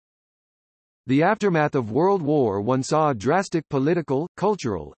The aftermath of World War I saw drastic political,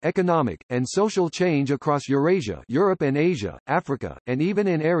 cultural, economic, and social change across Eurasia, Europe and Asia, Africa, and even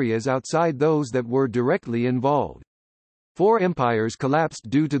in areas outside those that were directly involved. 4 empires collapsed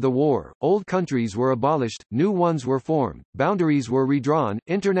due to the war, old countries were abolished, new ones were formed, boundaries were redrawn,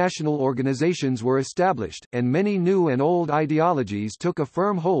 international organizations were established, and many new and old ideologies took a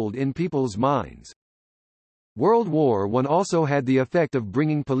firm hold in people's minds. World War I also had the effect of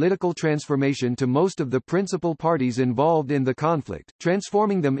bringing political transformation to most of the principal parties involved in the conflict,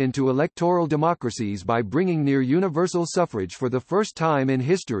 transforming them into electoral democracies by bringing near universal suffrage for the first time in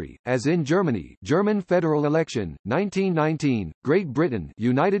history, as in Germany, German federal election, 1919, Great Britain,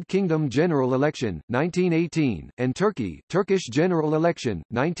 United Kingdom general election, 1918, and Turkey, Turkish general election,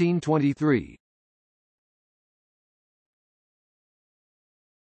 1923.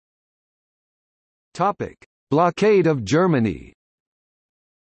 Topic: Blockade of Germany.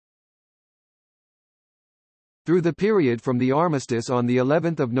 Through the period from the armistice on the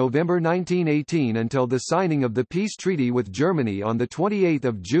 11th of November 1918 until the signing of the peace treaty with Germany on the 28th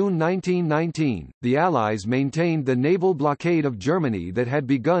of June 1919, the Allies maintained the naval blockade of Germany that had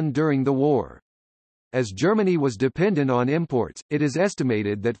begun during the war. As Germany was dependent on imports, it is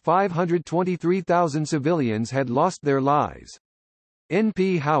estimated that 523,000 civilians had lost their lives. N.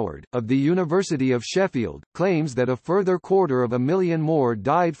 P. Howard, of the University of Sheffield, claims that a further 250,000 more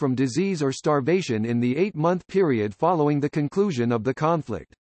died from disease or starvation in the 8-month period following the conclusion of the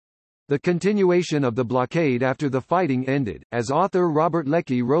conflict. The continuation of the blockade after the fighting ended, as author Robert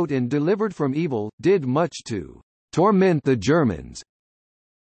Leckie wrote in Delivered from Evil, did much to torment the Germans,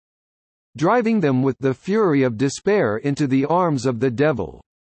 driving them with the fury of despair into the arms of the devil.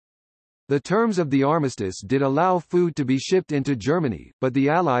 The terms of the armistice did allow food to be shipped into Germany, but the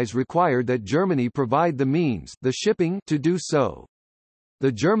Allies required that Germany provide the means, the shipping, to do so.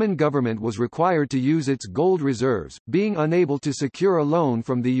 The German government was required to use its gold reserves, being unable to secure a loan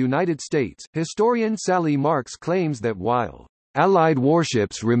from the United States. Historian Sally Marks claims that while Allied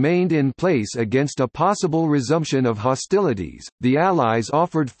warships remained in place against a possible resumption of hostilities, the Allies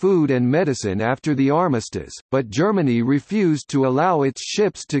offered food and medicine after the armistice, but Germany refused to allow its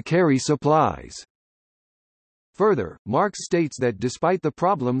ships to carry supplies. Further, Marx states that despite the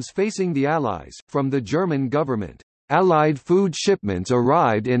problems facing the Allies, from the German government, Allied food shipments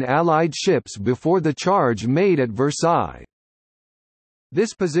arrived in Allied ships before the charge made at Versailles.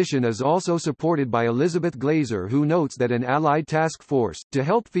 This position is also supported by Elizabeth Glaser, who notes that an Allied task force, to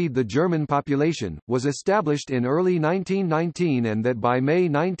help feed the German population, was established in early 1919 and that by May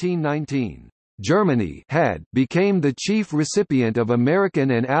 1919, Germany became the chief recipient of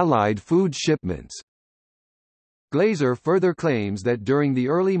American and Allied food shipments. Glaser further claims that during the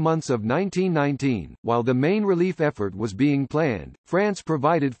early months of 1919, while the main relief effort was being planned, France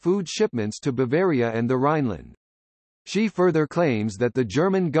provided food shipments to Bavaria and the Rhineland. She further claims that the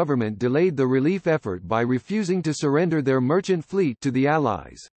German government delayed the relief effort by refusing to surrender their merchant fleet to the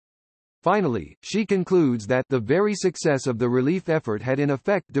Allies. Finally, she concludes that the very success of the relief effort had in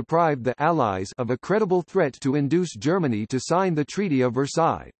effect deprived the Allies of a credible threat to induce Germany to sign the Treaty of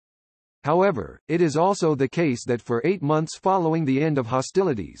Versailles. However, it is also the case that for 8 months following the end of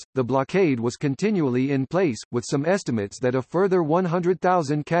hostilities, the blockade was continually in place, with some estimates that a further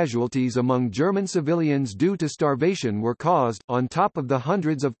 100,000 casualties among German civilians due to starvation were caused, on top of the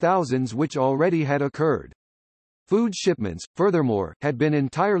hundreds of thousands which already had occurred. Food shipments, furthermore, had been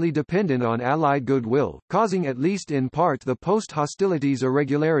entirely dependent on Allied goodwill, causing at least in part the post-hostilities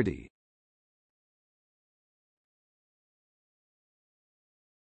irregularity.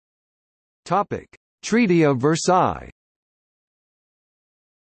 Treaty of Versailles.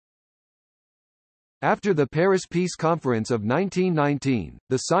 After the Paris Peace Conference of 1919,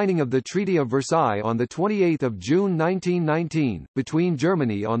 the signing of the Treaty of Versailles on 28 June 1919, between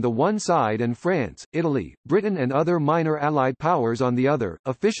Germany on the one side and France, Italy, Britain and other minor Allied powers on the other,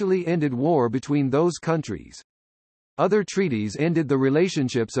 officially ended war between those countries. Other treaties ended the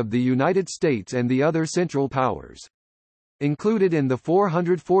relationships of the United States and the other Central Powers. Included in the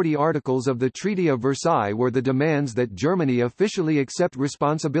 440 articles of the Treaty of Versailles were the demands that Germany officially accept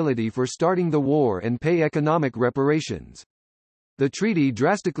responsibility for starting the war and pay economic reparations. The treaty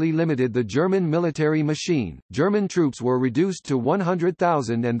drastically limited the German military machine, German troops were reduced to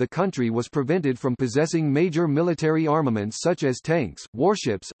 100,000 and the country was prevented from possessing major military armaments such as tanks,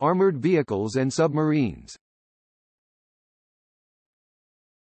 warships, armored vehicles and submarines.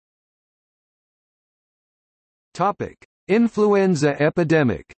 Influenza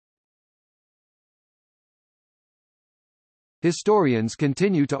epidemic. Historians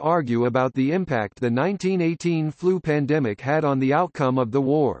continue to argue about the impact the 1918 flu pandemic had on the outcome of the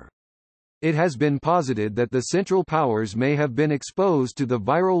war. It has been posited that the Central Powers may have been exposed to the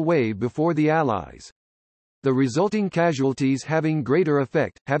viral wave before the Allies. The resulting casualties having greater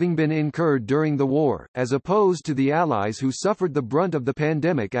effect, having been incurred during the war, as opposed to the Allies who suffered the brunt of the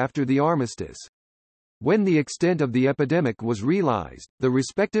pandemic after the armistice. When the extent of the epidemic was realized, the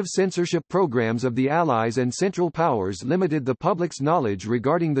respective censorship programs of the Allies and Central Powers limited the public's knowledge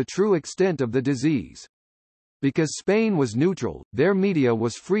regarding the true extent of the disease. Because Spain was neutral, their media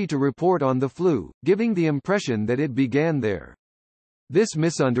was free to report on the flu, giving the impression that it began there. This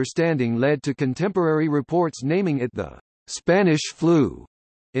misunderstanding led to contemporary reports naming it the Spanish flu.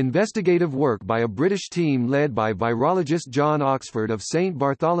 Investigative work by a British team led by virologist John Oxford of St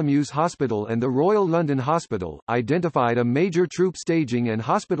Bartholomew's Hospital and the Royal London Hospital, identified a major troop staging and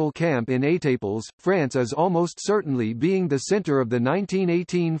hospital camp in Étaples, France as almost certainly being the centre of the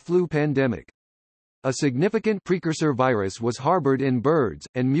 1918 flu pandemic. A significant precursor virus was harboured in birds,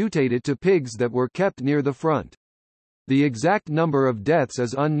 and mutated to pigs that were kept near the front. The exact number of deaths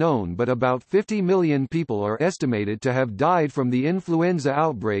is unknown, but about 50 million people are estimated to have died from the influenza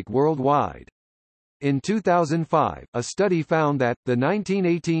outbreak worldwide. In 2005, a study found that, the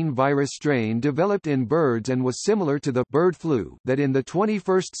 1918 virus strain developed in birds and was similar to the bird flu that in the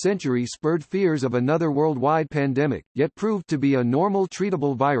 21st century spurred fears of another worldwide pandemic, yet proved to be a normal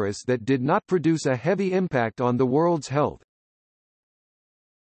treatable virus that did not produce a heavy impact on the world's health.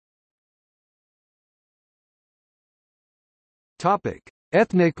 Topic: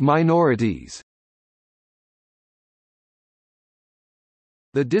 Ethnic minorities.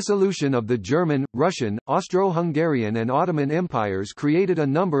 The dissolution of the German, Russian, Austro-Hungarian and Ottoman empires created a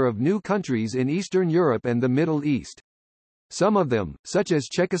number of new countries in Eastern Europe and the Middle East. Some of them, such as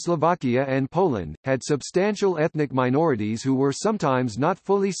Czechoslovakia and Poland, had substantial ethnic minorities who were sometimes not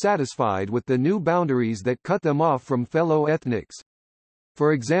fully satisfied with the new boundaries that cut them off from fellow ethnics.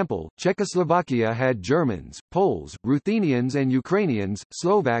 For example, Czechoslovakia had Germans, Poles, Ruthenians and Ukrainians,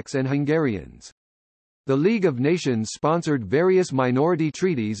 Slovaks and Hungarians. The League of Nations sponsored various minority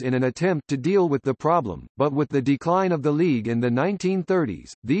treaties in an attempt to deal with the problem, but with the decline of the League in the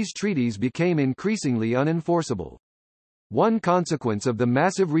 1930s, these treaties became increasingly unenforceable. One consequence of the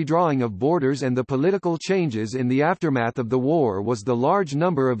massive redrawing of borders and the political changes in the aftermath of the war was the large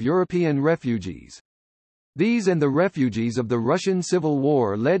number of European refugees. These and the refugees of the Russian Civil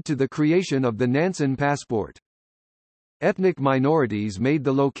War led to the creation of the Nansen Passport. Ethnic minorities made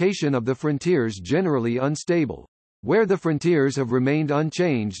the location of the frontiers generally unstable. Where the frontiers have remained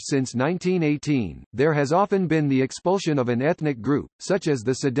unchanged since 1918, there has often been the expulsion of an ethnic group, such as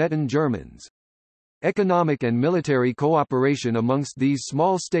the Sudeten Germans. Economic and military cooperation amongst these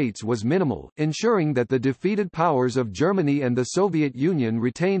small states was minimal, ensuring that the defeated powers of Germany and the Soviet Union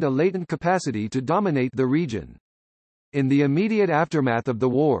retained a latent capacity to dominate the region. In the immediate aftermath of the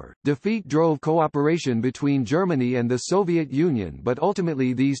war, defeat drove cooperation between Germany and the Soviet Union, but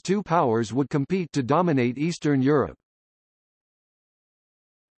ultimately these two powers would compete to dominate Eastern Europe.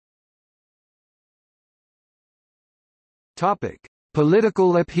 Topic: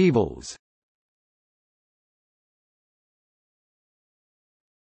 Political upheavals.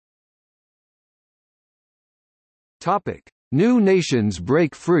 Topic: New nations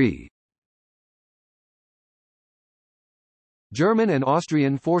break free. German and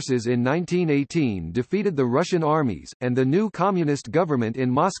Austrian forces in 1918 defeated the Russian armies, and the new communist government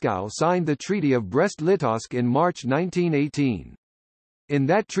in Moscow signed the Treaty of Brest-Litovsk in March 1918. In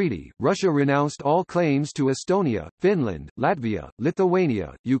that treaty, Russia renounced all claims to Estonia, Finland, Latvia,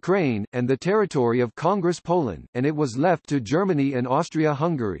 Lithuania, Ukraine, and the territory of Congress Poland, and it was left to Germany and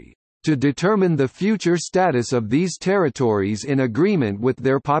Austria-Hungary to determine the future status of these territories in agreement with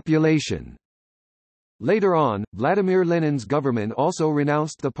their population. Later on, Vladimir Lenin's government also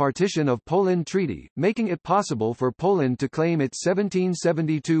renounced the Partition of Poland Treaty, making it possible for Poland to claim its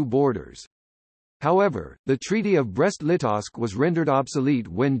 1772 borders. However, the Treaty of Brest-Litovsk was rendered obsolete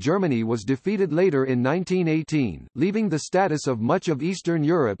when Germany was defeated later in 1918, leaving the status of much of Eastern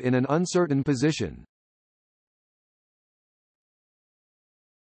Europe in an uncertain position.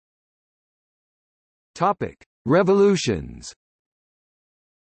 Topic: Revolutions.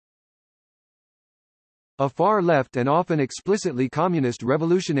 A far-left and often explicitly communist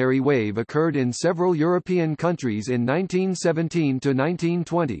revolutionary wave occurred in several European countries in 1917 to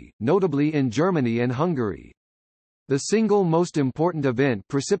 1920, notably in Germany and Hungary. The single most important event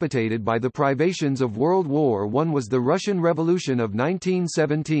precipitated by the privations of World War I was the Russian Revolution of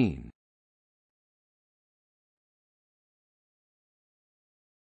 1917.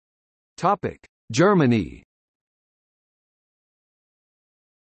 Topic: Germany.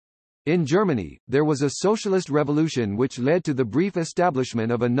 In Germany, there was a socialist revolution which led to the brief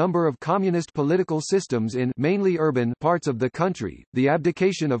establishment of a number of communist political systems in mainly urban parts of the country, the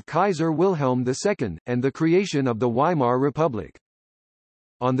abdication of Kaiser Wilhelm II, and the creation of the Weimar Republic.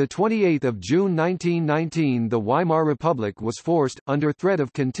 On 28 June 1919 the Weimar Republic was forced, under threat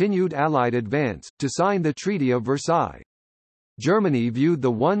of continued Allied advance, to sign the Treaty of Versailles. Germany viewed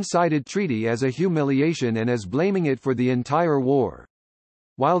the one-sided treaty as a humiliation and as blaming it for the entire war.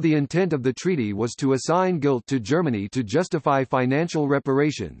 While the intent of the treaty was to assign guilt to Germany to justify financial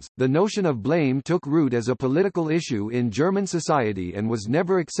reparations, the notion of blame took root as a political issue in German society and was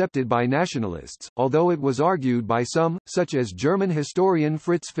never accepted by nationalists, although it was argued by some, such as German historian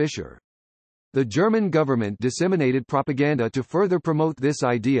Fritz Fischer. The German government disseminated propaganda to further promote this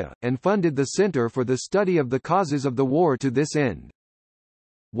idea, and funded the Center for the Study of the Causes of the War to this end.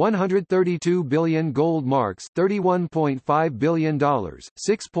 132 billion gold marks, $31.5 billion,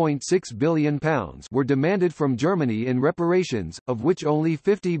 £6.6 billion were demanded from Germany in reparations, of which only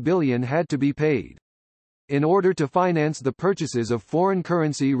 50 billion had to be paid. In order to finance the purchases of foreign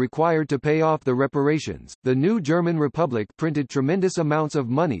currency required to pay off the reparations, the new German Republic printed tremendous amounts of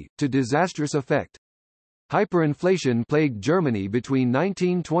money, to disastrous effect. Hyperinflation plagued Germany between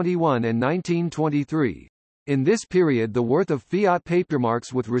 1921 and 1923. In this period the worth of fiat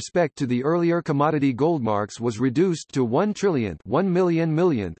papermarks with respect to the earlier commodity goldmarks was reduced to 1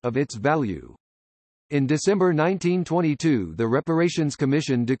 millionth of its value. In December 1922 the Reparations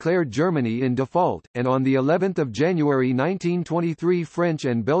Commission declared Germany in default, and on the 11th of January 1923 French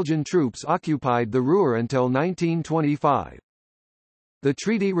and Belgian troops occupied the Ruhr until 1925. The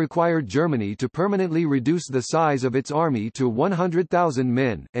treaty required Germany to permanently reduce the size of its army to 100,000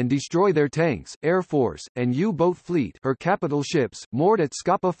 men, and destroy their tanks, air force, and U-boat fleet. Her capital ships, moored at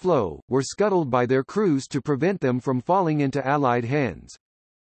Scapa Flow, were scuttled by their crews to prevent them from falling into Allied hands.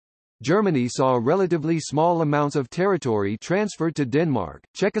 Germany saw relatively small amounts of territory transferred to Denmark,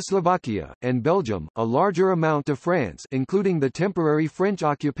 Czechoslovakia, and Belgium, a larger amount to France including the temporary French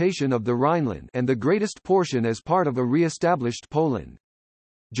occupation of the Rhineland and the greatest portion as part of a re-established Poland.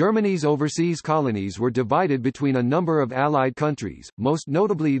 Germany's overseas colonies were divided between a number of Allied countries, most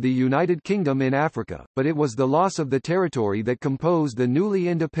notably the United Kingdom in Africa, but it was the loss of the territory that composed the newly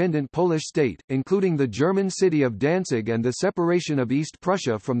independent Polish state, including the German city of Danzig and the separation of East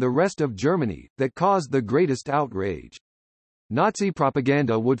Prussia from the rest of Germany, that caused the greatest outrage. Nazi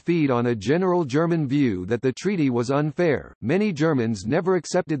propaganda would feed on a general German view that the treaty was unfair. Many Germans never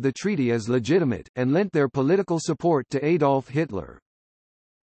accepted the treaty as legitimate, and lent their political support to Adolf Hitler.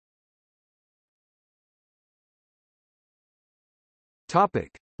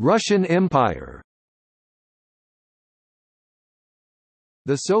 Russian Empire.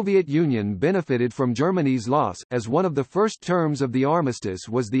 The Soviet Union benefited from Germany's loss, as one of the first terms of the armistice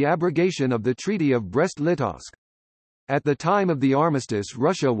was the abrogation of the Treaty of Brest-Litovsk. At the time of the armistice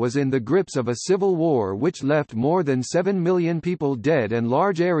Russia was in the grips of a civil war which left more than 7 million people dead and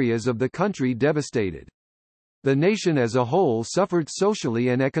large areas of the country devastated. The nation as a whole suffered socially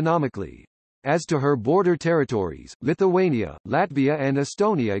and economically. As to her border territories, Lithuania, Latvia and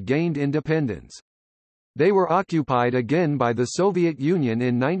Estonia gained independence. They were occupied again by the Soviet Union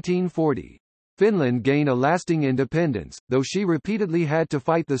in 1940. Finland gained a lasting independence, though she repeatedly had to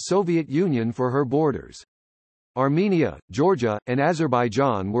fight the Soviet Union for her borders. Armenia, Georgia, and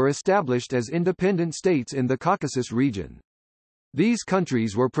Azerbaijan were established as independent states in the Caucasus region. These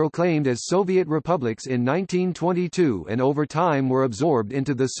countries were proclaimed as Soviet republics in 1922 and over time were absorbed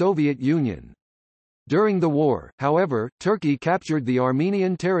into the Soviet Union. During the war, however, Turkey captured the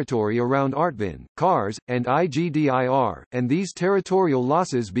Armenian territory around Artvin, Kars, and Igdir, and these territorial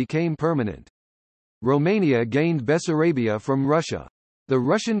losses became permanent. Romania gained Bessarabia from Russia. The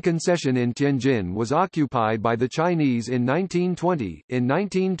Russian concession in Tianjin was occupied by the Chinese in 1920. In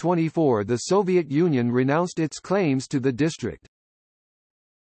 1924 the Soviet Union renounced its claims to the district.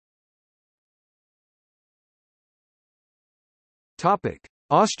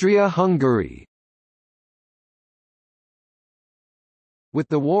 Austria-Hungary. With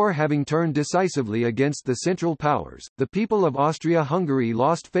the war having turned decisively against the Central Powers, the people of Austria-Hungary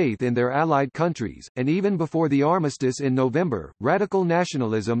lost faith in their allied countries, and even before the armistice in November, radical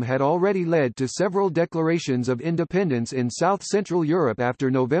nationalism had already led to several declarations of independence in South-Central Europe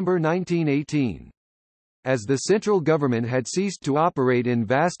after November 1918. As the central government had ceased to operate in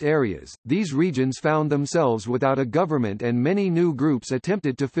vast areas, these regions found themselves without a government and many new groups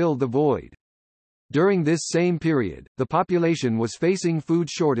attempted to fill the void. During this same period, the population was facing food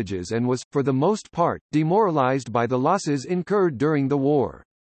shortages and was, for the most part, demoralized by the losses incurred during the war.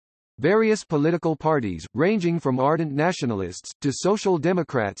 Various political parties, ranging from ardent nationalists, to social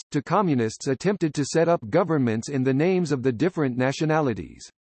democrats, to communists attempted to set up governments in the names of the different nationalities.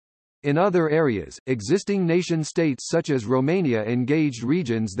 In other areas, existing nation-states such as Romania engaged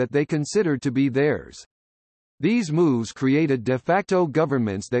regions that they considered to be theirs. These moves created de facto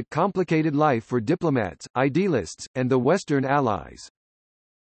governments that complicated life for diplomats, idealists, and the Western allies.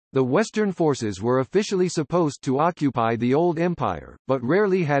 The Western forces were officially supposed to occupy the old empire, but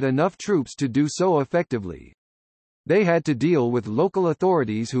rarely had enough troops to do so effectively. They had to deal with local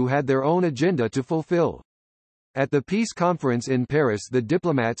authorities who had their own agenda to fulfill. At the peace conference in Paris, the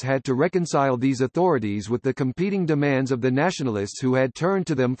diplomats had to reconcile these authorities with the competing demands of the nationalists who had turned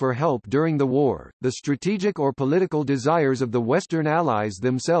to them for help during the war, the strategic or political desires of the Western allies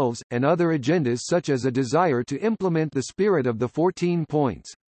themselves, and other agendas such as a desire to implement the spirit of the 14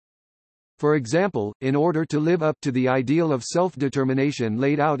 points. For example, in order to live up to the ideal of self-determination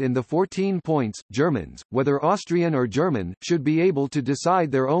laid out in the 14 points, Germans, whether Austrian or German, should be able to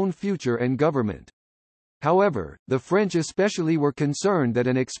decide their own future and government. However, the French especially were concerned that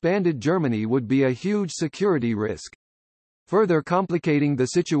an expanded Germany would be a huge security risk. Further complicating the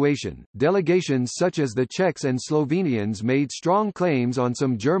situation, delegations such as the Czechs and Slovenians made strong claims on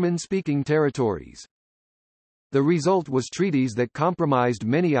some German-speaking territories. The result was treaties that compromised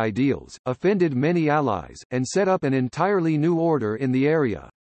many ideals, offended many allies, and set up an entirely new order in the area.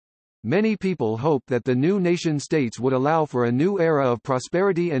 Many people hoped that the new nation-states would allow for a new era of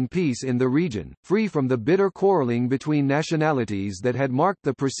prosperity and peace in the region, free from the bitter quarreling between nationalities that had marked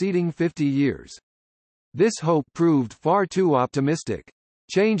the preceding 50 years. This hope proved far too optimistic.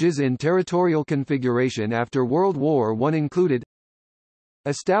 Changes in territorial configuration after World War I included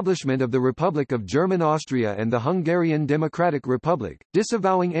establishment of the Republic of German Austria and the Hungarian Democratic Republic,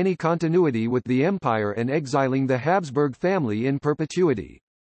 disavowing any continuity with the empire and exiling the Habsburg family in perpetuity.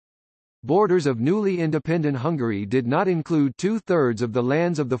 Borders of newly independent Hungary did not include two-thirds of the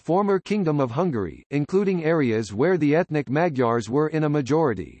lands of the former Kingdom of Hungary, including areas where the ethnic Magyars were in a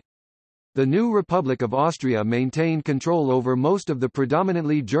majority. The new Republic of Austria maintained control over most of the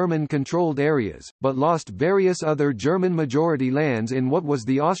predominantly German-controlled areas, but lost various other German-majority lands in what was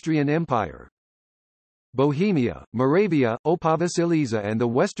the Austrian Empire. Bohemia, Moravia, Opava Silesia and the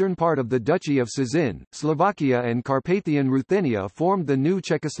western part of the Duchy of Szezin, Slovakia and Carpathian Ruthenia formed the new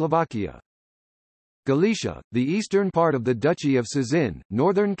Czechoslovakia. Galicia, the eastern part of the Duchy of Szezin,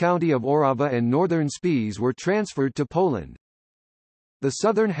 northern county of Orava and northern Spiš were transferred to Poland. The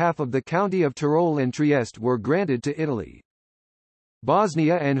southern half of the county of Tyrol and Trieste were granted to Italy.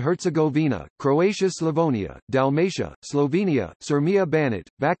 Bosnia and Herzegovina, Croatia, Slavonia, Dalmatia, Slovenia, Sirmia Banat,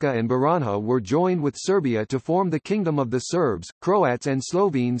 Bačka and Baranja were joined with Serbia to form the Kingdom of the Serbs, Croats and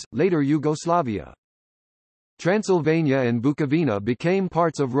Slovenes, later Yugoslavia. Transylvania and Bukovina became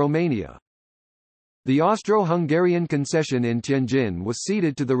parts of Romania. The Austro-Hungarian concession in Tianjin was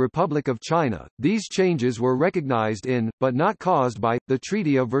ceded to the Republic of China. These changes were recognized in, but not caused by, the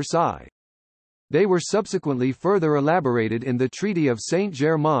Treaty of Versailles. They were subsequently further elaborated in the Treaty of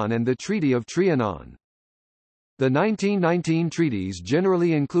Saint-Germain and the Treaty of Trianon. The 1919 treaties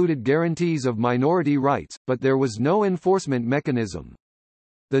generally included guarantees of minority rights, but there was no enforcement mechanism.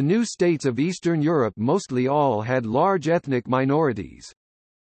 The new states of Eastern Europe mostly all had large ethnic minorities.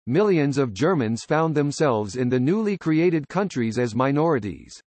 Millions of Germans found themselves in the newly created countries as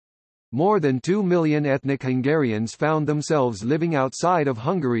minorities. More than 2 million ethnic Hungarians found themselves living outside of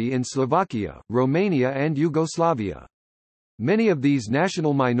Hungary in Slovakia, Romania and Yugoslavia. Many of these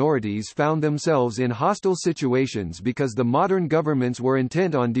national minorities found themselves in hostile situations because the modern governments were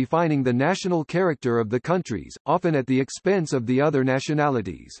intent on defining the national character of the countries, often at the expense of the other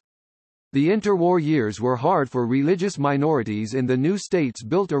nationalities. The interwar years were hard for religious minorities in the new states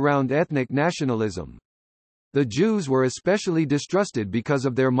built around ethnic nationalism. The Jews were especially distrusted because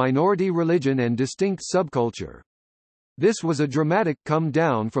of their minority religion and distinct subculture. This was a dramatic come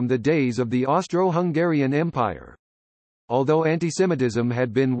down from the days of the Austro-Hungarian Empire. Although antisemitism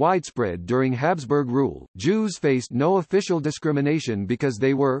had been widespread during Habsburg rule, Jews faced no official discrimination because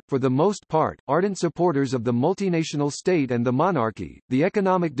they were, for the most part, ardent supporters of the multinational state and the monarchy. The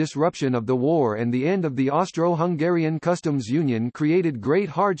economic disruption of the war and the end of the Austro-Hungarian customs union created great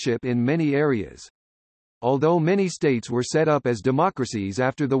hardship in many areas. Although many states were set up as democracies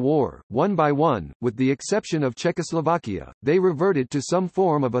after the war, one by one, with the exception of Czechoslovakia, they reverted to some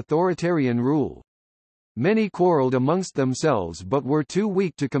form of authoritarian rule. Many quarreled amongst themselves but were too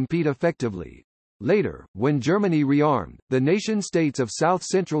weak to compete effectively. Later, when Germany rearmed, the nation-states of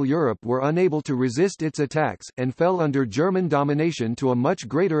South-Central Europe were unable to resist its attacks, and fell under German domination to a much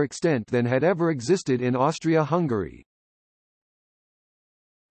greater extent than had ever existed in Austria-Hungary.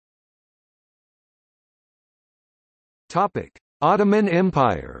 Ottoman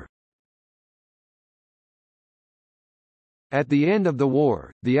Empire. At the end of the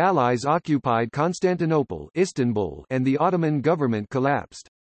war, the Allies occupied Constantinople, Istanbul, and the Ottoman government collapsed.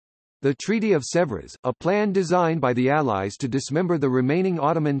 The Treaty of Versailles, a plan designed by the Allies to dismember the remaining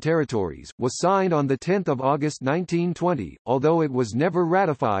Ottoman territories, was signed on 10 August 1920, although it was never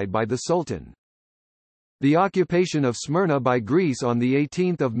ratified by the Sultan. The occupation of Smyrna by Greece on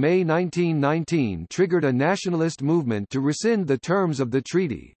 18 May 1919 triggered a nationalist movement to rescind the terms of the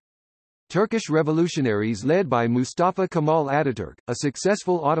treaty. Turkish revolutionaries led by Mustafa Kemal Ataturk, a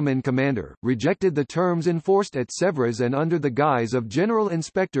successful Ottoman commander, rejected the terms enforced at Sevres and under the guise of General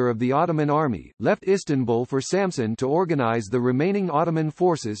Inspector of the Ottoman Army, left Istanbul for Samsun to organize the remaining Ottoman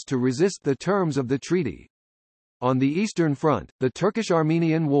forces to resist the terms of the treaty. On the Eastern Front, the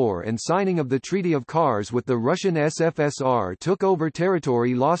Turkish-Armenian War and signing of the Treaty of Kars with the Russian SFSR took over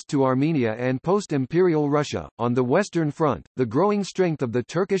territory lost to Armenia and post-imperial Russia. On the Western Front, the growing strength of the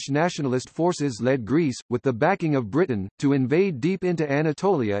Turkish nationalist forces led Greece, with the backing of Britain, to invade deep into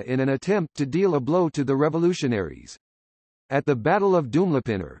Anatolia in an attempt to deal a blow to the revolutionaries. At the Battle of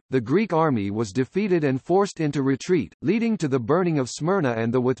Dumlupınar, the Greek army was defeated and forced into retreat, leading to the burning of Smyrna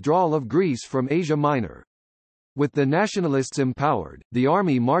and the withdrawal of Greece from Asia Minor. With the nationalists empowered, the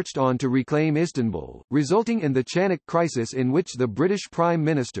army marched on to reclaim Istanbul, resulting in the Chanak crisis in which the British Prime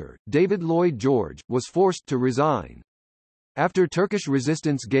Minister, David Lloyd George, was forced to resign. After Turkish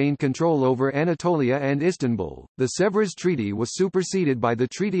resistance gained control over Anatolia and Istanbul, the Sevres Treaty was superseded by the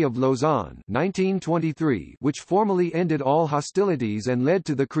Treaty of Lausanne 1923, which formally ended all hostilities and led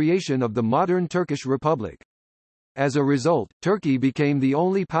to the creation of the modern Turkish Republic. As a result, Turkey became the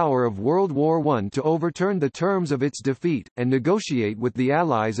only power of World War I to overturn the terms of its defeat, and negotiate with the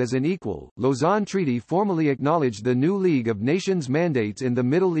Allies as an equal. Lausanne Treaty formally acknowledged the new League of Nations mandates in the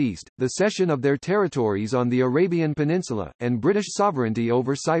Middle East, the cession of their territories on the Arabian Peninsula, and British sovereignty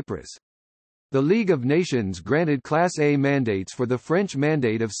over Cyprus. The League of Nations granted Class A mandates for the French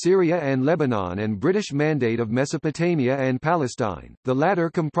Mandate of Syria and Lebanon and British Mandate of Mesopotamia and Palestine, the latter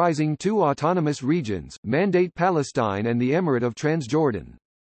comprising two autonomous regions, Mandate Palestine and the Emirate of Transjordan.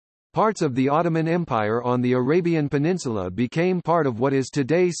 Parts of the Ottoman Empire on the Arabian Peninsula became part of what is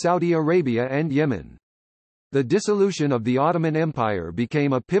today Saudi Arabia and Yemen. The dissolution of the Ottoman Empire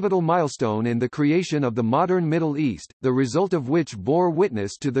became a pivotal milestone in the creation of the modern Middle East, the result of which bore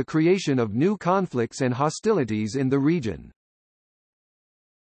witness to the creation of new conflicts and hostilities in the region.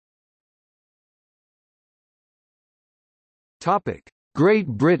 Great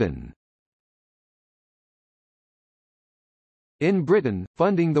Britain. In Britain,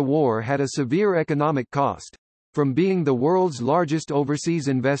 funding the war had a severe economic cost. From being the world's largest overseas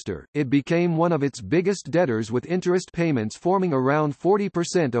investor, it became one of its biggest debtors, with interest payments forming around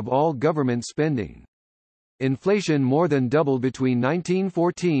 40% of all government spending. Inflation more than doubled between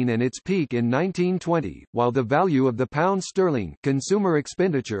 1914 and its peak in 1920, while the value of the pound sterling consumer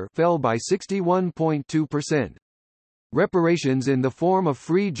expenditure fell by 61.2%. Reparations in the form of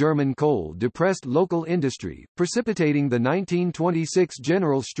free German coal depressed local industry, precipitating the 1926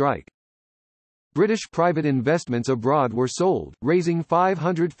 general strike. British private investments abroad were sold, raising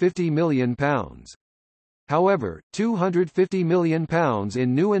 £550 million. However, £250 million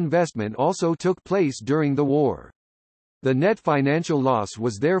in new investment also took place during the war. The net financial loss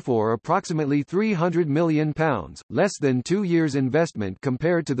was therefore approximately £300 million, less than 2 years' investment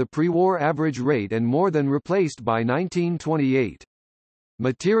compared to the pre-war average rate and more than replaced by 1928.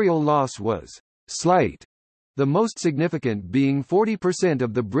 Material loss was slight, the most significant being 40%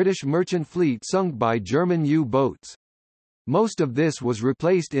 of the British merchant fleet sunk by German U-boats. Most of this was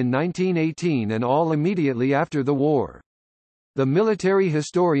replaced in 1918 and all immediately after the war. The military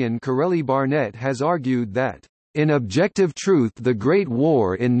historian Corelli Barnett has argued that, "In objective truth, the Great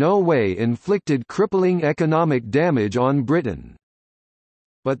War in no way inflicted crippling economic damage on Britain,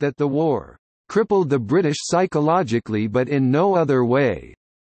 but that the war crippled the British psychologically but in no other way."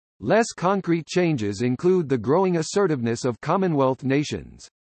 Less concrete changes include the growing assertiveness of Commonwealth nations.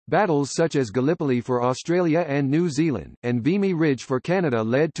 Battles such as Gallipoli for Australia and New Zealand, and Vimy Ridge for Canada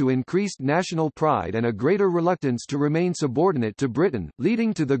led to increased national pride and a greater reluctance to remain subordinate to Britain,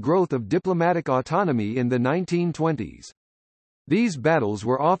 leading to the growth of diplomatic autonomy in the 1920s. These battles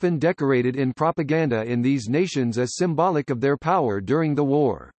were often decorated in propaganda in these nations as symbolic of their power during the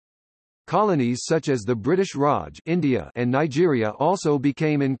war. Colonies such as the British Raj, India, and Nigeria also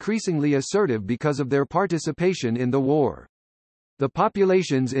became increasingly assertive because of their participation in the war. The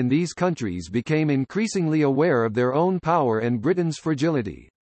populations in these countries became increasingly aware of their own power and Britain's fragility.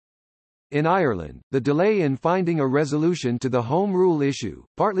 In Ireland, the delay in finding a resolution to the Home Rule issue,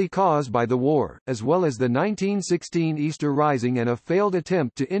 partly caused by the war, as well as the 1916 Easter Rising and a failed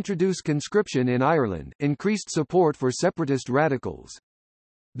attempt to introduce conscription in Ireland, increased support for separatist radicals.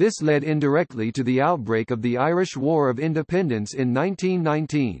 This led indirectly to the outbreak of the Irish War of Independence in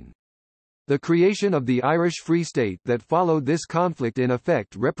 1919. The creation of the Irish Free State that followed this conflict in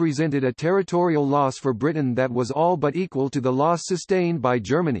effect represented a territorial loss for Britain that was all but equal to the loss sustained by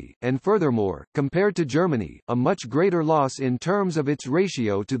Germany, and furthermore, compared to Germany, a much greater loss in terms of its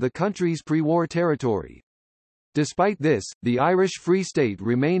ratio to the country's pre-war territory. Despite this, the Irish Free State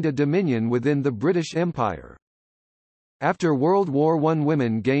remained a dominion within the British Empire. After World War I,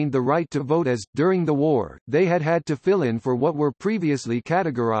 women gained the right to vote as, during the war, they had to fill in for what were previously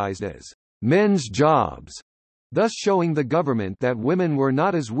categorized as men's jobs, thus showing the government that women were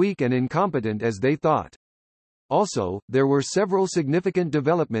not as weak and incompetent as they thought. Also, there were several significant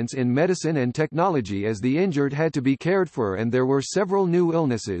developments in medicine and technology as the injured had to be cared for, and there were several new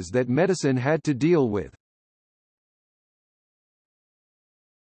illnesses that medicine had to deal with.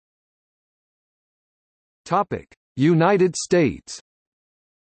 Topic: United States.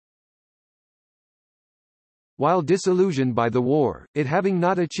 While disillusioned by the war, it having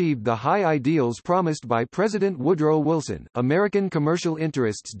not achieved the high ideals promised by President Woodrow Wilson, American commercial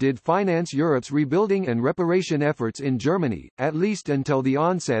interests did finance Europe's rebuilding and reparation efforts in Germany, at least until the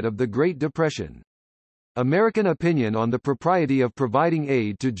onset of the Great Depression. American opinion on the propriety of providing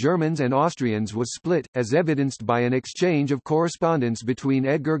aid to Germans and Austrians was split, as evidenced by an exchange of correspondence between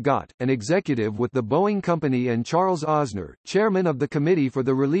Edgar Gott, an executive with the Boeing Company, and Charles Osner, chairman of the Committee for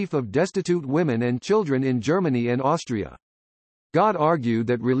the Relief of Destitute Women and Children in Germany and Austria. Gott argued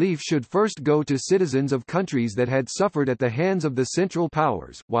that relief should first go to citizens of countries that had suffered at the hands of the Central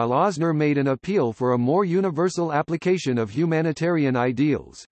Powers, while Osner made an appeal for a more universal application of humanitarian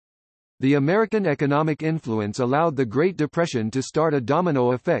ideals. The American economic influence allowed the Great Depression to start a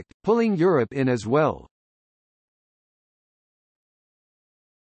domino effect, pulling Europe in as well.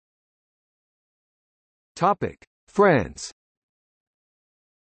 France.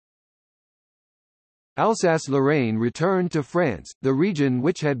 Alsace-Lorraine returned to France, the region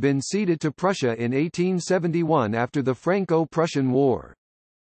which had been ceded to Prussia in 1871 after the Franco-Prussian War.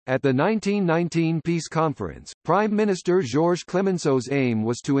 At the 1919 Peace Conference, Prime Minister Georges Clemenceau's aim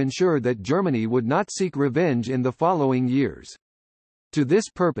was to ensure that Germany would not seek revenge in the following years. To this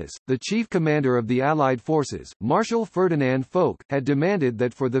purpose, the chief commander of the Allied forces, Marshal Ferdinand Foch, had demanded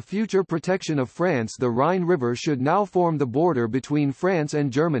that for the future protection of France the Rhine River should now form the border between France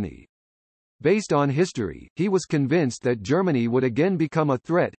and Germany. Based on history, he was convinced that Germany would again become a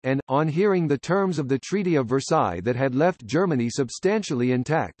threat, and, on hearing the terms of the Treaty of Versailles that had left Germany substantially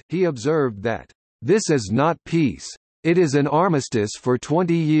intact, he observed that, "This is not peace. It is an armistice for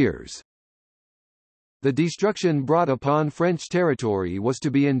 20 years." The destruction brought upon French territory was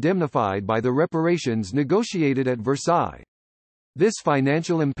to be indemnified by the reparations negotiated at Versailles. This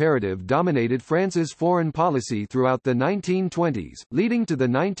financial imperative dominated France's foreign policy throughout the 1920s, leading to the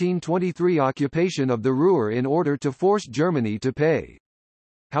 1923 occupation of the Ruhr in order to force Germany to pay.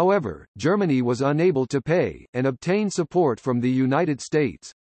 However, Germany was unable to pay, and obtained support from the United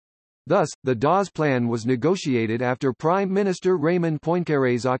States. Thus, the Dawes Plan was negotiated after Prime Minister Raymond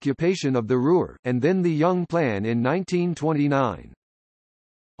Poincaré's occupation of the Ruhr, and then the Young Plan in 1929.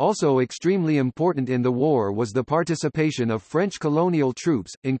 Also extremely important in the war was the participation of French colonial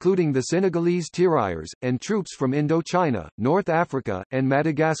troops, including the Senegalese tirailleurs, and troops from Indochina, North Africa, and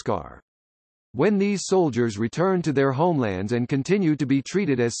Madagascar. When these soldiers returned to their homelands and continued to be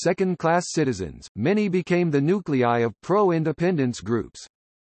treated as second-class citizens, many became the nuclei of pro-independence groups.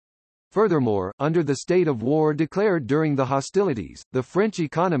 Furthermore, under the state of war declared during the hostilities, the French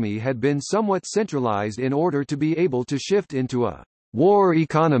economy had been somewhat centralized in order to be able to shift into a war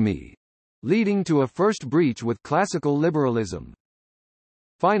economy, leading to a first breach with classical liberalism.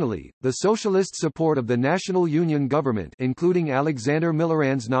 Finally, the socialist support of the National Union government, including Alexander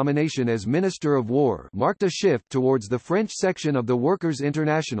Millerand's nomination as Minister of War, marked a shift towards the French section of the Workers'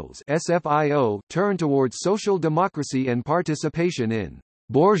 International's SFIO, turned towards social democracy and participation in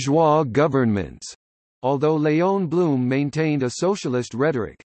bourgeois governments, although Léon Blum maintained a socialist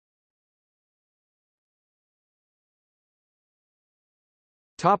rhetoric.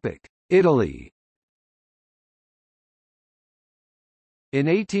 Italy. In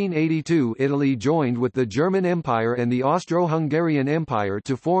 1882 Italy joined with the German Empire and the Austro-Hungarian Empire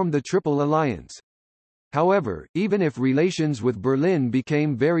to form the Triple Alliance. However, even if relations with Berlin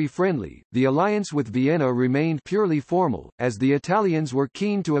became very friendly, the alliance with Vienna remained purely formal, as the Italians were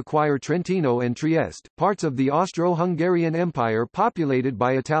keen to acquire Trentino and Trieste, parts of the Austro-Hungarian Empire populated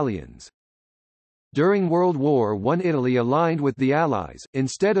by Italians. During World War I, Italy aligned with the Allies,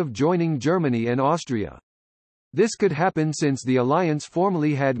 instead of joining Germany and Austria. This could happen since the alliance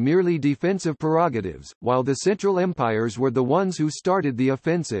formally had merely defensive prerogatives, while the Central Empires were the ones who started the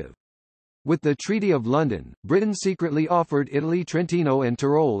offensive. With the Treaty of London, Britain secretly offered Italy Trentino and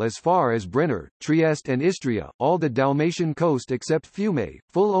Tyrol as far as Brenner, Trieste and Istria, all the Dalmatian coast except Fiume,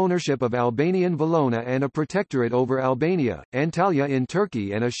 full ownership of Albanian Valona and a protectorate over Albania, Antalya in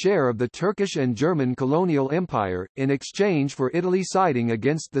Turkey and a share of the Turkish and German colonial empire, in exchange for Italy siding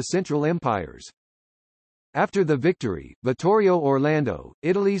against the Central Empires. After the victory, Vittorio Orlando,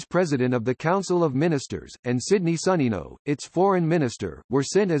 Italy's president of the Council of Ministers, and Sidney Sonnino, its foreign minister, were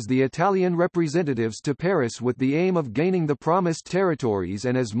sent as the Italian representatives to Paris with the aim of gaining the promised territories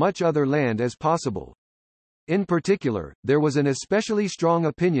and as much other land as possible. In particular, there was an especially strong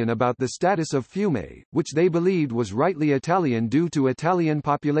opinion about the status of Fiume, which they believed was rightly Italian due to Italian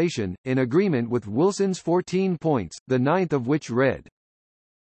population, in agreement with Wilson's 14 points, the ninth of which read,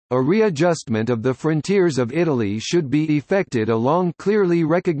 "A readjustment of the frontiers of Italy should be effected along clearly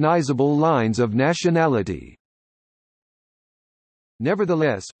recognizable lines of nationality."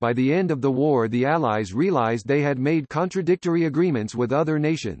 Nevertheless, by the end of the war the Allies realized they had made contradictory agreements with other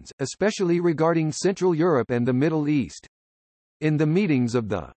nations, especially regarding Central Europe and the Middle East. In the meetings of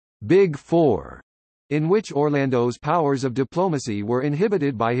the Big Four, in which Orlando's powers of diplomacy were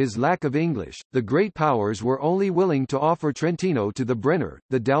inhibited by his lack of English, the great powers were only willing to offer Trentino to the Brenner,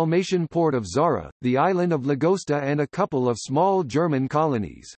 the Dalmatian port of Zara, the island of Lagosta and a couple of small German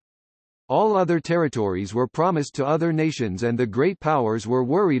colonies. All other territories were promised to other nations and the great powers were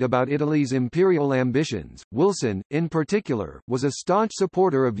worried about Italy's imperial ambitions. Wilson, in particular, was a staunch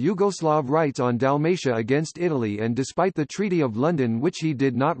supporter of Yugoslav rights on Dalmatia against Italy and despite the Treaty of London which he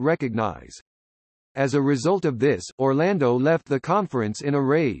did not recognize. As a result of this, Orlando left the conference in a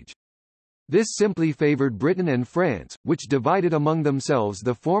rage. This simply favored Britain and France, which divided among themselves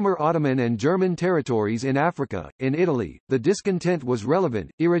the former Ottoman and German territories in Africa. In Italy, the discontent was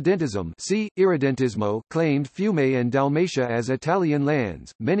relevant. Irredentism, see Irredentismo, claimed Fiume and Dalmatia as Italian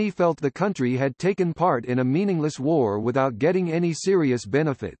lands. Many felt the country had taken part in a meaningless war without getting any serious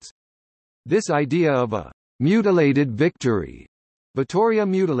benefits. This idea of a mutilated victory, Vittoria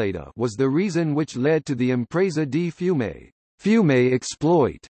mutilata, was the reason which led to the Impresa di Fiume, Fiume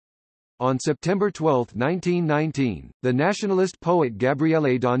exploit. On September 12, 1919, the nationalist poet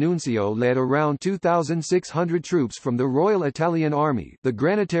Gabriele D'Annunzio led around 2,600 troops from the Royal Italian Army, the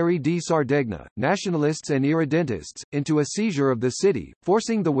Granatieri di Sardegna, nationalists and irredentists, into a seizure of the city,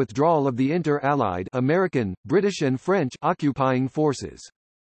 forcing the withdrawal of the inter-allied American, British and French occupying forces.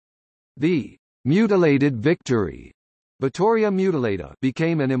 The mutilated victory, Vittoria mutilata,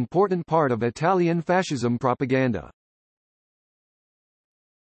 became an important part of Italian fascism propaganda.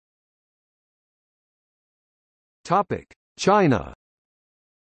 China.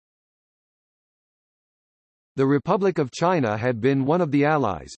 The Republic of China had been one of the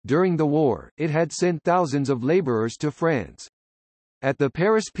Allies. During the war, it had sent thousands of laborers to France. At the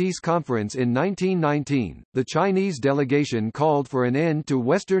Paris Peace Conference in 1919, the Chinese delegation called for an end to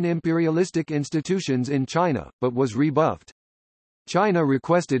Western imperialistic institutions in China, but was rebuffed. China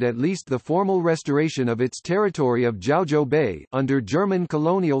requested at least the formal restoration of its territory of Jiaozhou Bay, under German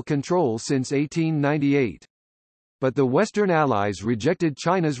colonial control since 1898. But the Western Allies rejected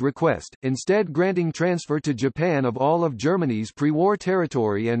China's request, instead granting transfer to Japan of all of Germany's pre-war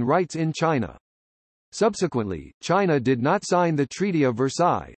territory and rights in China. Subsequently, China did not sign the Treaty of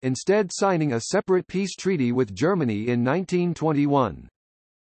Versailles, instead signing a separate peace treaty with Germany in 1921.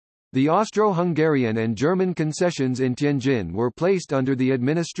 The Austro-Hungarian and German concessions in Tianjin were placed under the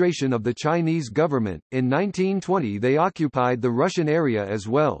administration of the Chinese government. In 1920 they occupied the Russian area as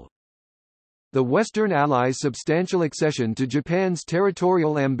well. The Western Allies' substantial accession to Japan's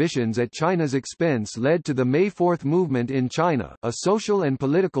territorial ambitions at China's expense led to the May 4 movement in China, a social and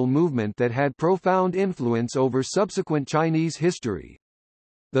political movement that had profound influence over subsequent Chinese history.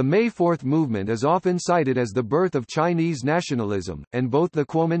 The May 4 movement is often cited as the birth of Chinese nationalism, and both the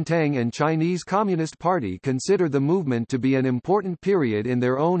Kuomintang and Chinese Communist Party consider the movement to be an important period in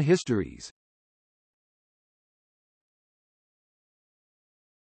their own histories.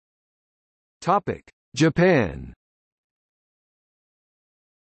 Japan.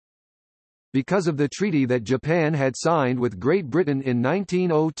 Because of the treaty that Japan had signed with Great Britain in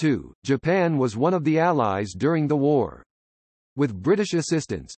 1902, Japan was one of the Allies during the war. With British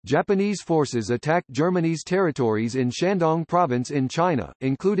assistance, Japanese forces attacked Germany's territories in Shandong Province in China,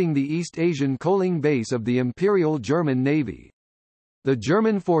 including the East Asian coaling base of the Imperial German Navy. The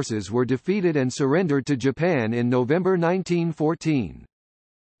German forces were defeated and surrendered to Japan in November 1914.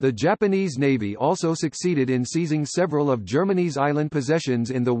 The Japanese Navy also succeeded in seizing several of Germany's island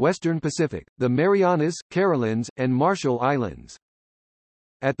possessions in the Western Pacific, the Marianas, Carolines, and Marshall Islands.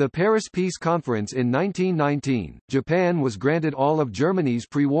 At the Paris Peace Conference in 1919, Japan was granted all of Germany's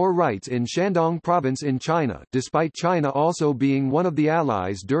pre-war rights in Shandong province in China, despite China also being one of the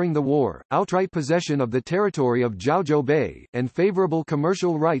Allies during the war, outright possession of the territory of Jiaozhou Bay, and favorable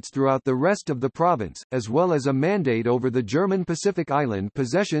commercial rights throughout the rest of the province, as well as a mandate over the German Pacific Island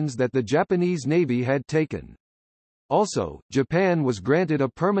possessions that the Japanese Navy had taken. Also, Japan was granted a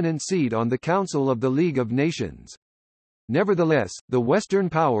permanent seat on the Council of the League of Nations. Nevertheless, the Western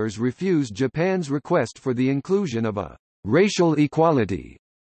powers refused Japan's request for the inclusion of a racial equality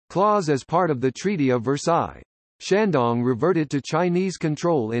clause as part of the Treaty of Versailles. Shandong reverted to Chinese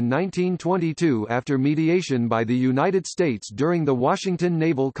control in 1922 after mediation by the United States during the Washington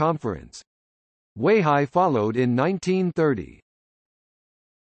Naval Conference. Weihai followed in 1930.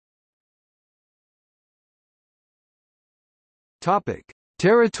 Topic: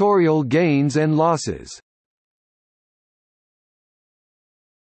 Territorial gains and losses.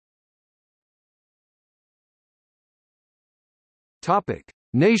 Topic: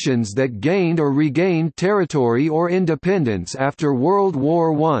 Nations that gained or regained territory or independence after World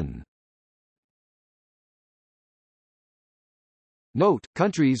War I. Note: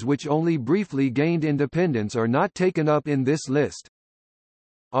 countries which only briefly gained independence are not taken up in this list.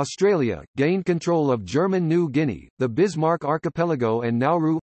 Australia gained control of German New Guinea, the Bismarck Archipelago and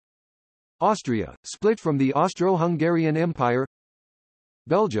Nauru. Austria split from the Austro-Hungarian Empire.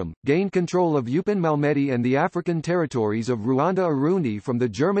 Belgium gained control of Eupen Malmedy and the African territories of Rwanda-Urundi from the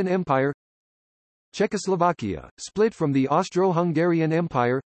German Empire. Czechoslovakia split from the Austro-Hungarian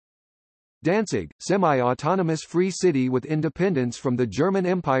Empire. Danzig, semi-autonomous free city with independence from the German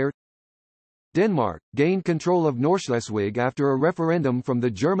Empire. Denmark gained control of Nordschleswig after a referendum from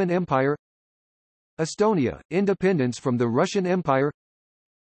the German Empire. Estonia independence from the Russian Empire.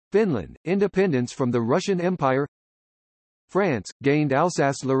 Finland independence from the Russian Empire. France gained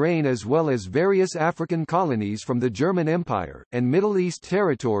Alsace-Lorraine as well as various African colonies from the German Empire, and Middle East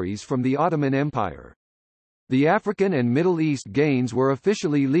territories from the Ottoman Empire. The African and Middle East gains were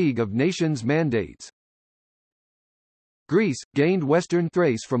officially League of Nations mandates. Greece gained Western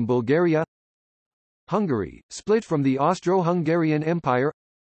Thrace from Bulgaria. Hungary split from the Austro-Hungarian Empire.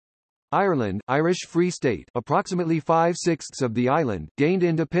 Ireland, Irish Free State, approximately 5/6 of the island, gained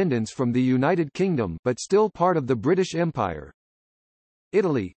independence from the United Kingdom but still part of the British Empire.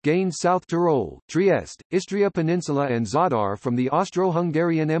 Italy gained South Tyrol, Trieste, Istria Peninsula and Zadar from the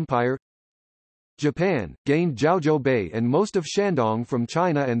Austro-Hungarian Empire. Japan gained Jiaozhou Bay and most of Shandong from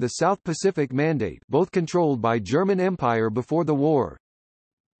China and the South Pacific Mandate, both controlled by German Empire before the war.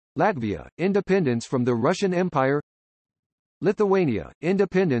 Latvia independence from the Russian Empire. Lithuania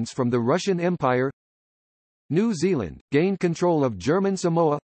independence from the Russian Empire. New Zealand gained control of German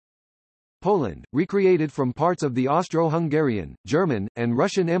Samoa. Poland recreated from parts of the Austro-Hungarian, German, and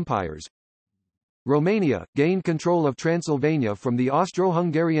Russian empires. Romania gained control of Transylvania from the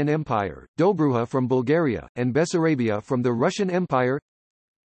Austro-Hungarian Empire, Dobruja from Bulgaria, and Bessarabia from the Russian Empire.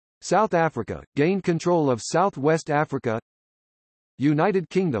 South Africa gained control of Southwest Africa. United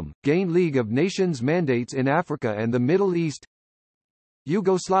Kingdom gained League of Nations mandates in Africa and the Middle East.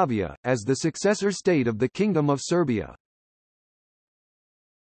 Yugoslavia, as the successor state of the Kingdom of Serbia.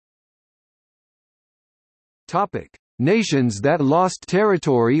 Topic: Nations that lost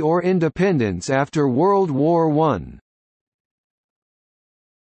territory or independence after World War I.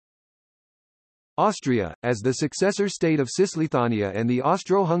 Austria, as the successor state of Cisleithania and the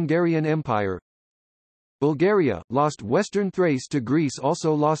Austro-Hungarian Empire. Bulgaria lost Western Thrace to Greece,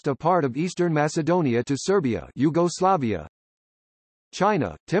 also lost a part of Eastern Macedonia to Serbia, Yugoslavia.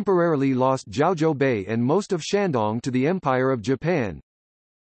 China temporarily lost Jiaozhou Bay and most of Shandong to the Empire of Japan.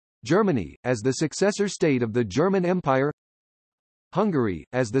 Germany, as the successor state of the German Empire. Hungary,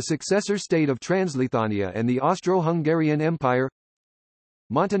 as the successor state of Transleithania and the Austro-Hungarian Empire.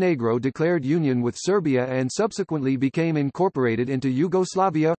 Montenegro declared union with Serbia and subsequently became incorporated into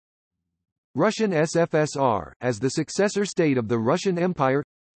Yugoslavia. Russian SFSR, as the successor state of the Russian Empire.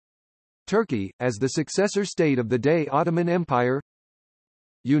 Turkey, as the successor state of the Day Ottoman Empire.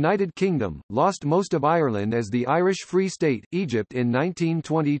 United Kingdom, lost most of Ireland as the Irish Free State, Egypt in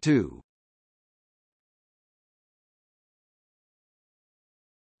 1922.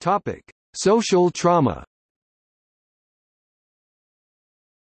 Topic: Social trauma.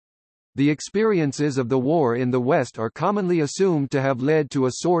 The experiences of the war in the West are commonly assumed to have led to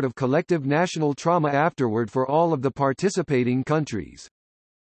a sort of collective national trauma afterward for all of the participating countries.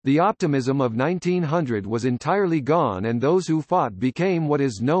 The optimism of 1900 was entirely gone, and those who fought became what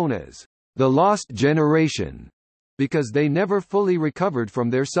is known as the lost generation, because they never fully recovered from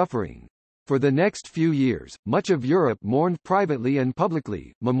their suffering. For the next few years, much of Europe mourned privately and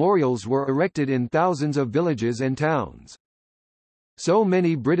publicly. Memorials were erected in thousands of villages and towns. So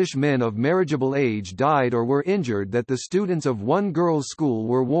many British men of marriageable age died or were injured that the students of one girls' school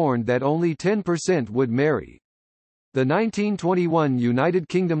were warned that only 10% would marry. The 1921 United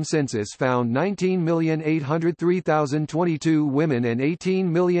Kingdom census found 19,803,022 women and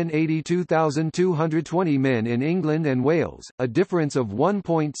 18,082,220 men in England and Wales, a difference of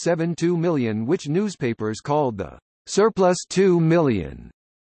 1.72 million, which newspapers called the surplus 2 million.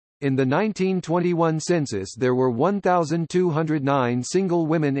 In the 1921 census there were 1,209 single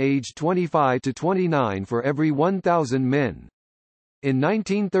women aged 25 to 29 for every 1,000 men. In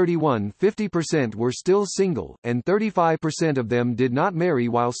 1931 50% were still single, and 35% of them did not marry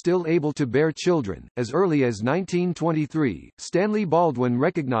while still able to bear children. As early as 1923, Stanley Baldwin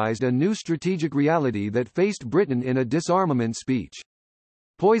recognized a new strategic reality that faced Britain in a disarmament speech.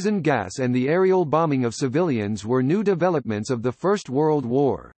 Poison gas and the aerial bombing of civilians were new developments of the First World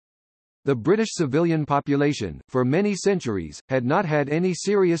War. The British civilian population, for many centuries, had not had any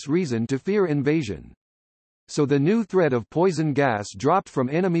serious reason to fear invasion. So the new threat of poison gas dropped from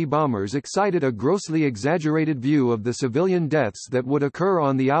enemy bombers excited a grossly exaggerated view of the civilian deaths that would occur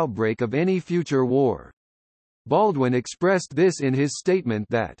on the outbreak of any future war. Baldwin expressed this in his statement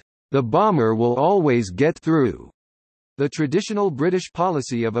that, "The bomber will always get through." The traditional British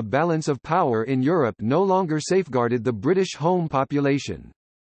policy of a balance of power in Europe no longer safeguarded the British home population.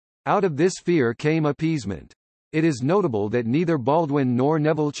 Out of this fear came appeasement. It is notable that neither Baldwin nor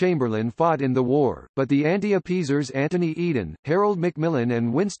Neville Chamberlain fought in the war, but the anti-appeasers Anthony Eden, Harold Macmillan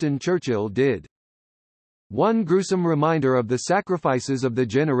and Winston Churchill did. One gruesome reminder of the sacrifices of the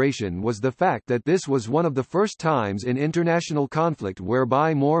generation was the fact that this was one of the first times in international conflict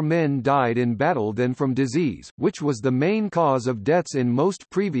whereby more men died in battle than from disease, which was the main cause of deaths in most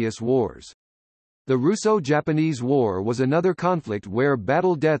previous wars. The Russo-Japanese War was another conflict where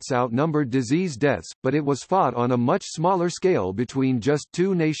battle deaths outnumbered disease deaths, but it was fought on a much smaller scale between just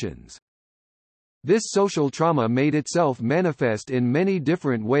two nations. This social trauma made itself manifest in many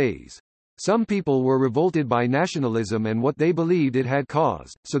different ways. Some people were revolted by nationalism and what they believed it had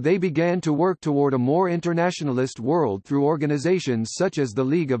caused, so they began to work toward a more internationalist world through organizations such as the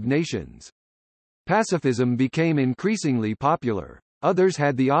League of Nations. Pacifism became increasingly popular. Others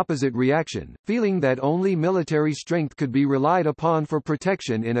had the opposite reaction, feeling that only military strength could be relied upon for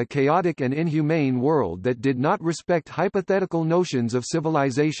protection in a chaotic and inhumane world that did not respect hypothetical notions of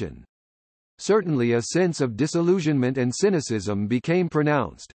civilization. Certainly a sense of disillusionment and cynicism became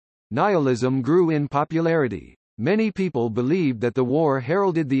pronounced. Nihilism grew in popularity. Many people believed that the war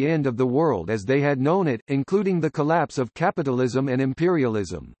heralded the end of the world as they had known it, including the collapse of capitalism and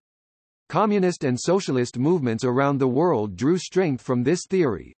imperialism. Communist and socialist movements around the world drew strength from this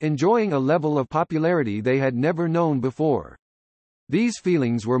theory, enjoying a level of popularity they had never known before. These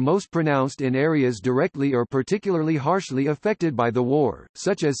feelings were most pronounced in areas directly or particularly harshly affected by the war,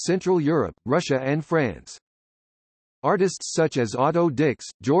 such as Central Europe, Russia and France. Artists such as Otto Dix,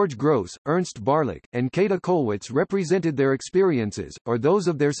 George Grosz, Ernst Barlach, and Kata Kollwitz represented their experiences, or those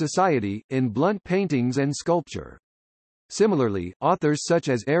of their society, in blunt paintings and sculpture. Similarly, authors such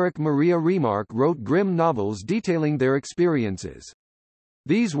as Erich Maria Remarque wrote grim novels detailing their experiences.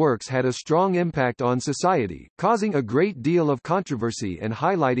 These works had a strong impact on society, causing a great deal of controversy and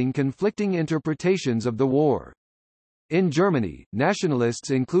highlighting conflicting interpretations of the war. In Germany,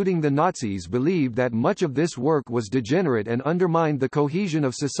 nationalists including the Nazis believed that much of this work was degenerate and undermined the cohesion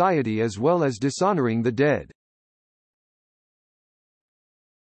of society as well as dishonoring the dead.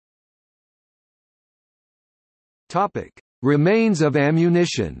 Topic: Remains of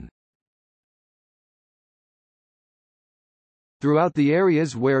ammunition. Throughout the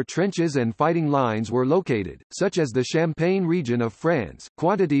areas where trenches and fighting lines were located, such as the Champagne region of France,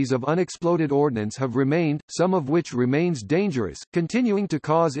 quantities of unexploded ordnance have remained, some of which remains dangerous, continuing to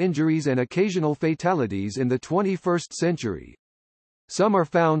cause injuries and occasional fatalities in the 21st century. Some are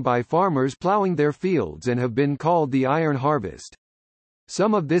found by farmers plowing their fields and have been called the iron harvest.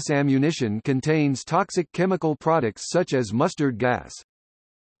 Some of this ammunition contains toxic chemical products such as mustard gas.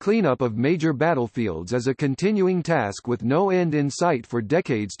 Cleanup of major battlefields is a continuing task with no end in sight for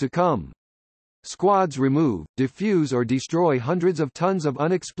decades to come. Squads remove, defuse or destroy hundreds of tons of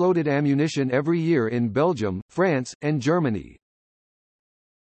unexploded ammunition every year in Belgium, France, and Germany.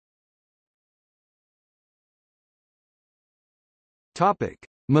 Topic: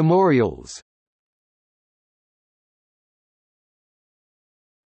 Memorials.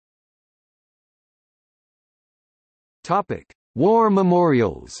 Topic: War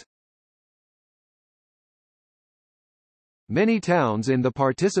memorials. Many towns in the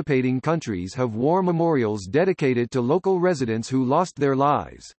participating countries have war memorials dedicated to local residents who lost their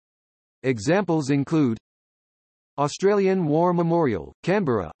lives. Examples include Australian War Memorial,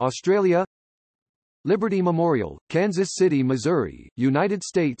 Canberra, Australia; Liberty Memorial, Kansas City, Missouri, United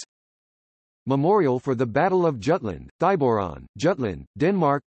States; Memorial for the Battle of Jutland, Thyborøn, Jutland,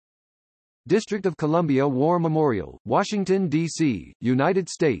 Denmark; District of Columbia War Memorial, Washington, D.C., United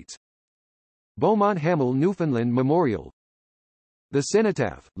States; Beaumont Hamel Newfoundland Memorial; The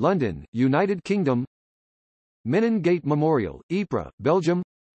Cenotaph, London, United Kingdom; Menin Gate Memorial, Ypres, Belgium;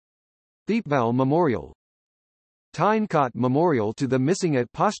 Thiepval Memorial; Tyne-Cot Memorial to the Missing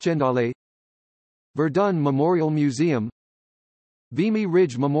at Passchendaele; Verdun Memorial Museum; Vimy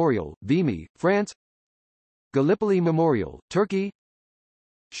Ridge Memorial, Vimy, France; Gallipoli Memorial, Turkey;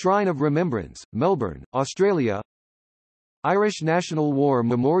 Shrine of Remembrance, Melbourne, Australia; Irish National War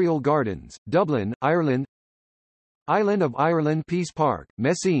Memorial Gardens, Dublin, Ireland; Island of Ireland Peace Park,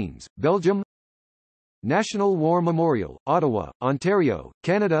 Messines, Belgium; National War Memorial, Ottawa, Ontario,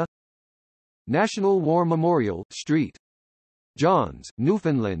 Canada; National War Memorial, St. John's,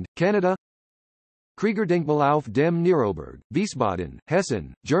 Newfoundland, Canada; Kriegerdenkmal auf dem Neroberg, Wiesbaden,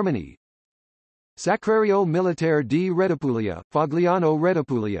 Hessen, Germany; Sacrario Militare di Retipulia, Fogliano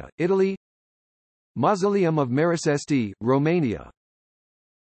Retipulia, Italy; Mausoleum of Maricesti, Romania.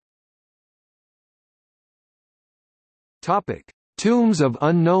 Topic: Tombs of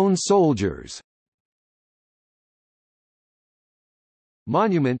unknown soldiers.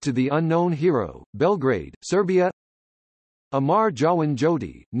 Monument to the Unknown Hero, Belgrade, Serbia; Amar Jawan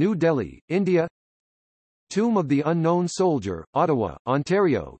Jyoti, New Delhi, India; Tomb of the Unknown Soldier, Ottawa,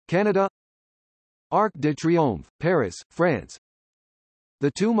 Ontario, Canada; Arc de Triomphe, Paris, France;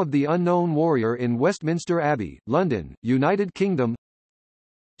 The Tomb of the Unknown Warrior in Westminster Abbey, London, United Kingdom;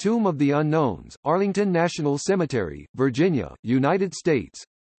 Tomb of the Unknowns, Arlington National Cemetery, Virginia, United States;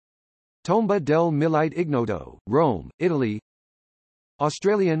 Tomba del Milite Ignoto, Rome, Italy;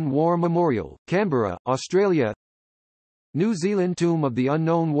 Australian War Memorial, Canberra, Australia; New Zealand Tomb of the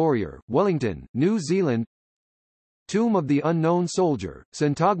Unknown Warrior, Wellington, New Zealand; Tomb of the Unknown Soldier,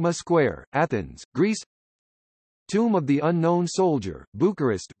 Syntagma Square, Athens, Greece; Tomb of the Unknown Soldier,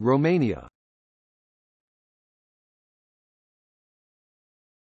 Bucharest, Romania.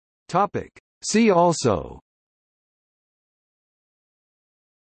 Topic. See also: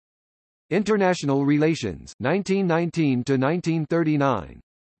 International relations, 1919 to 1939;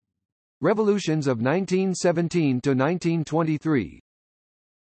 Revolutions of 1917 to 1923;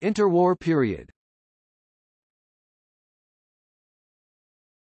 Interwar period.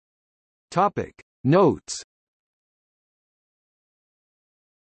 Topic. Notes.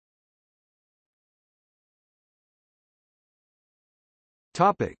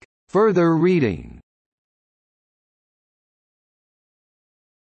 Topic. Further reading.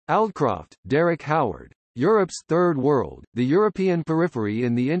 Aldcroft, Derek Howard. Europe's Third World, The European Periphery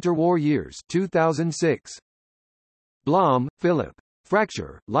in the Interwar Years 2006. Blom, Philip.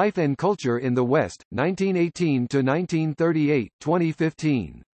 Fracture, Life and Culture in the West, 1918–1938,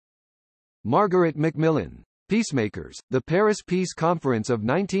 2015. Margaret Macmillan. Peacemakers, The Paris Peace Conference of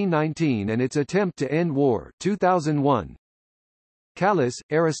 1919 and Its Attempt to End War 2001. Callas,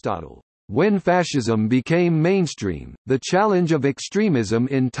 Aristotle. When Fascism Became Mainstream, The Challenge of Extremism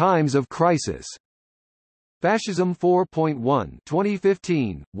in Times of Crisis. Fascism 4.1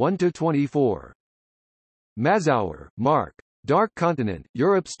 2015, 1–24. Mazauer, Mark. Dark Continent,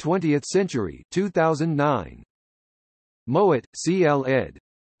 Europe's 20th Century 2009. Mowat, C. L. ed.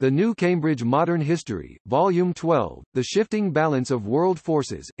 The New Cambridge Modern History, Volume 12, The Shifting Balance of World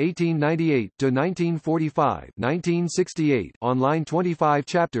Forces, 1898–1945 1968, online 25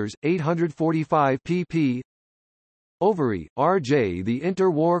 chapters, 845 pp. Overy, R. J. The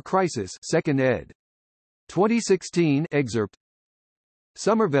Interwar Crisis 2nd ed. 2016 excerpt.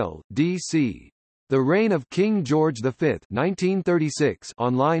 Somerville, D. C. The Reign of King George V 1936,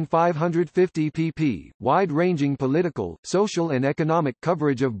 online 550 pp. Wide-ranging political, social and economic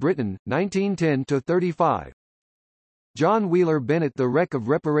coverage of Britain, 1910–35. John Wheeler Bennett. The Wreck of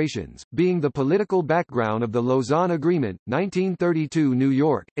Reparations, Being the Political Background of the Lausanne Agreement, 1932. New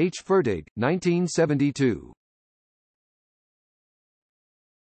York, H. Fertig, 1972.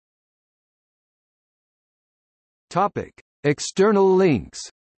 Topic. External links.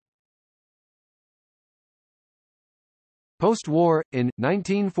 Post-war, in,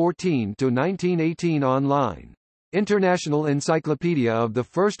 1914–1918 online. International Encyclopedia of the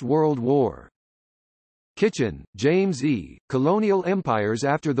First World War. Kitchen, James E., Colonial Empires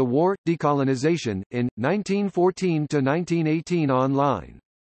After the War, Decolonization, in, 1914–1918 online.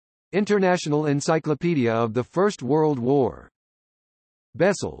 International Encyclopedia of the First World War.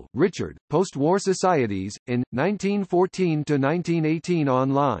 Bessel, Richard, Post-War Societies, in, 1914–1918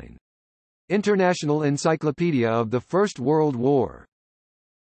 online. International Encyclopedia of the First World War.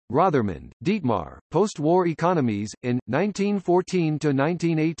 Rothermund, Dietmar, Post-War Economies, in,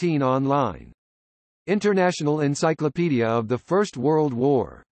 1914–1918 online. International Encyclopedia of the First World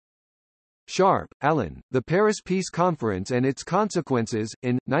War. Sharp, Alan, The Paris Peace Conference and Its Consequences,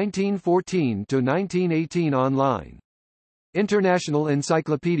 in, 1914–1918 online. International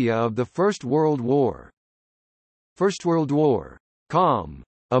Encyclopedia of the First World War. First World War. Com.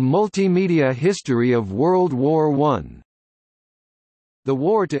 A Multimedia History of World War I. The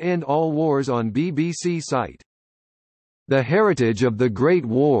War to End All Wars on BBC site. The Heritage of the Great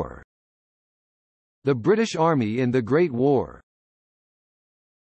War. The British Army in the Great War.